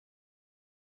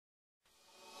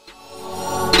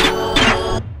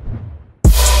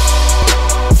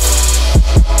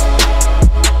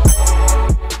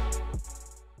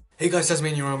Hey guys,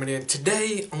 TazManiaAhmed here, and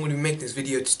today I'm going to be making this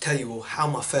video to tell you all how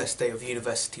my first day of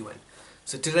university went.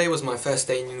 So today was my first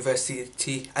day in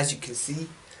university. As you can see,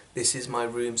 this is my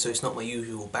room, so it's not my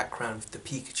usual background with the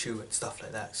Pikachu and stuff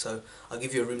like that. So I'll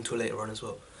give you a room tour later on as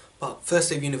well. But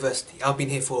first day of university, I've been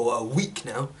here for a week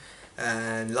now,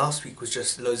 and last week was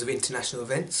just loads of international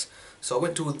events. So I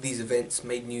went to all these events,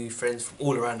 made new friends from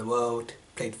all around the world,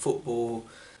 played football,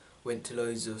 went to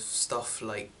loads of stuff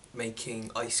like making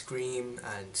ice cream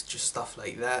and just stuff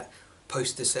like that,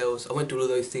 poster sales. I went to all of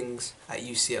those things at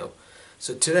UCL.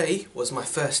 So today was my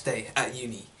first day at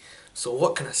uni. So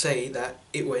what can I say? That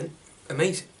it went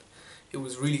amazing. It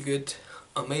was really good.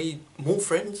 I made more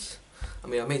friends. I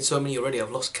mean, I made so many already,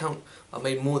 I've lost count. I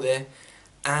made more there,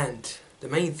 and the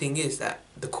main thing is that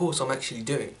the course I'm actually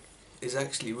doing is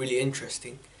actually really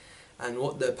interesting, and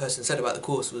what the person said about the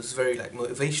course was very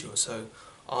motivational. So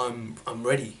I'm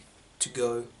ready to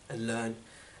go and learn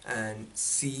and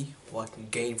see what I can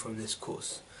gain from this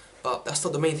course. But that's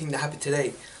not the main thing that happened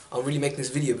today. I'm really making this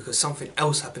video because something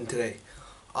else happened today.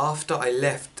 After I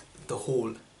left the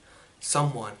hall,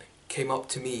 someone came up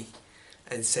to me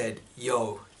and said,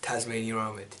 "Yo,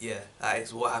 TazManiaAhmed." Yeah, that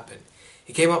is what happened.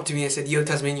 He came up to me and said, "Yo,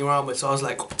 TazManiaAhmed." So I was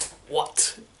like,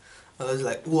 what? I was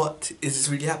like, what? Is this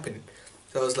really happening?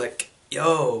 So I was like,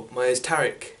 "Yo, my name's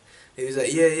Tariq." He was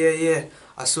like, yeah,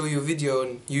 I saw your video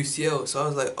on UCL. So I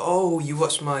was like, "Oh, you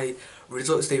watched my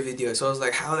results day video." So I was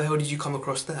like, "How the hell did you come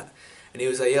across that?" And he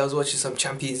was like, "Yeah, I was watching some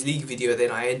Champions League video,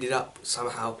 then I ended up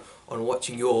somehow on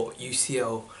watching your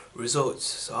UCL results."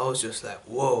 So I was just like,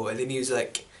 whoa. And then he was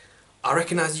like, "I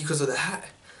recognise you because of the hat."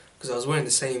 Because I was wearing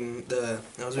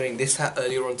I was wearing this hat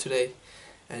earlier on today,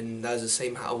 and that was the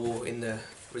same hat I wore in the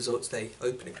results day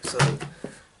opening. So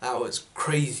that was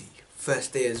crazy.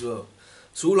 First day as well.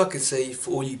 So all I can say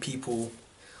for all you people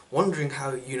wondering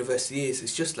how university is,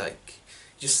 it's just like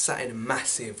you just sat in a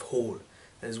massive hall.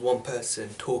 There's one person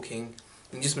talking,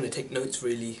 and you're just going to take notes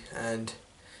really and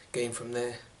gain from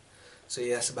there. So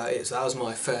yeah, that's about it. So that was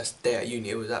my first day at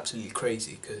uni. It was absolutely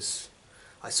crazy because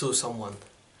I saw someone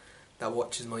that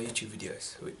watches my YouTube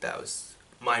videos. That was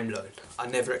mind blowing. I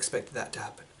never expected that to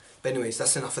happen. But anyways,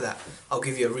 that's enough of that. I'll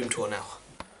give you a room tour now.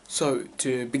 So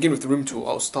to begin with the room tour,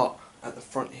 I'll start at the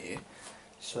front here.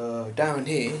 So down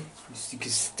here, you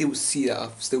can still see that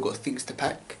I've still got things to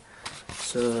pack.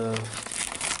 So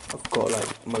I've got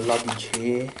like my luggage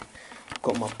here, I've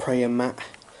got my prayer mat,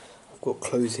 I've got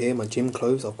clothes here, my gym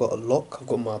clothes, I've got a lock, I've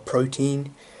got my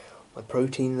protein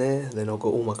there, then I've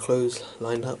got all my clothes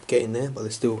lined up, getting there, but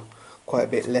there's still quite a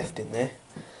bit left in there.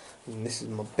 And this is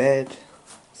my bed,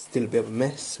 still a bit of a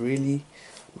mess really,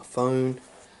 my phone,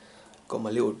 got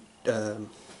my little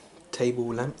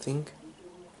table lamp thing.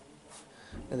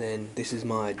 And then this is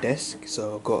my desk,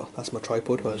 so that's my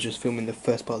tripod where I was just filming the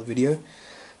first part of the video. And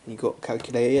you got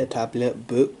calculator, tablet,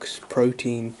 books,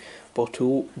 protein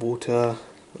bottle, water,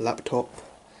 laptop.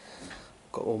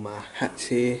 Got all my hats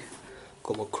here,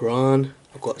 got my Quran,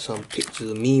 I've got some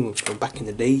pictures of me from back in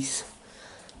the days.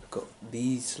 I've got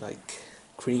these like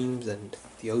creams and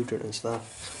deodorant and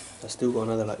stuff. I still got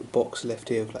another box left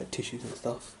here with tissues and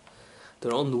stuff.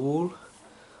 They're on the wall.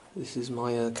 This is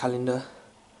my calendar.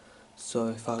 So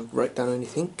if I write down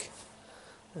anything,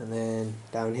 and then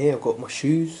down here I've got my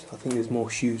shoes. I think there's more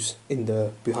shoes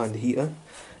behind the heater.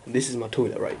 And this is my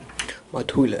toilet, right? My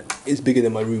toilet is bigger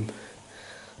than my room,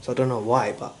 so I don't know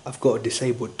why, but I've got a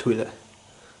disabled toilet.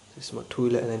 This is my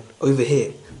toilet, and then over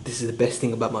here, this is the best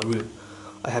thing about my room.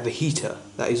 I have a heater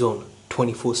that is on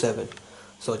 24/7,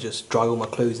 so I just dry all my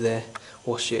clothes there,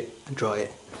 wash it and dry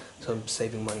it. So I'm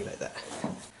saving money like that.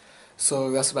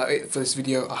 So that's about it for this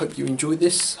video. I hope you enjoyed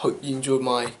this. Hope you enjoyed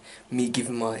me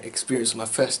giving my experience on my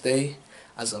first day,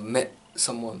 as I met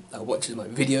someone that watches my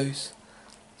videos.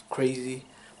 It's crazy.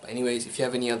 But anyways, if you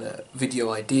have any other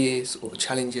video ideas or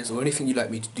challenges or anything you'd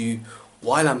like me to do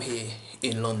while I'm here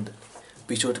in London,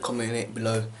 be sure to comment it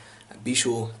below, and be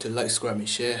sure to like, subscribe and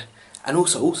share. And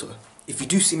also, if you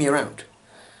do see me around,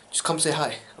 just come say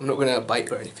hi. I'm not gonna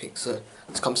bite or anything, so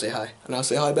just come say hi and I'll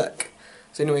say hi back.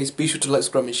 So anyways, be sure to like,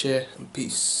 subscribe and share, and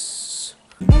peace.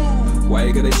 Why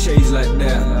you gotta change like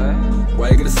that? Why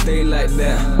you gotta stay like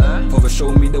that? Papa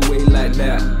show me the way like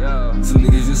that. Some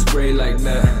niggas just spray like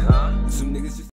that. Some niggas just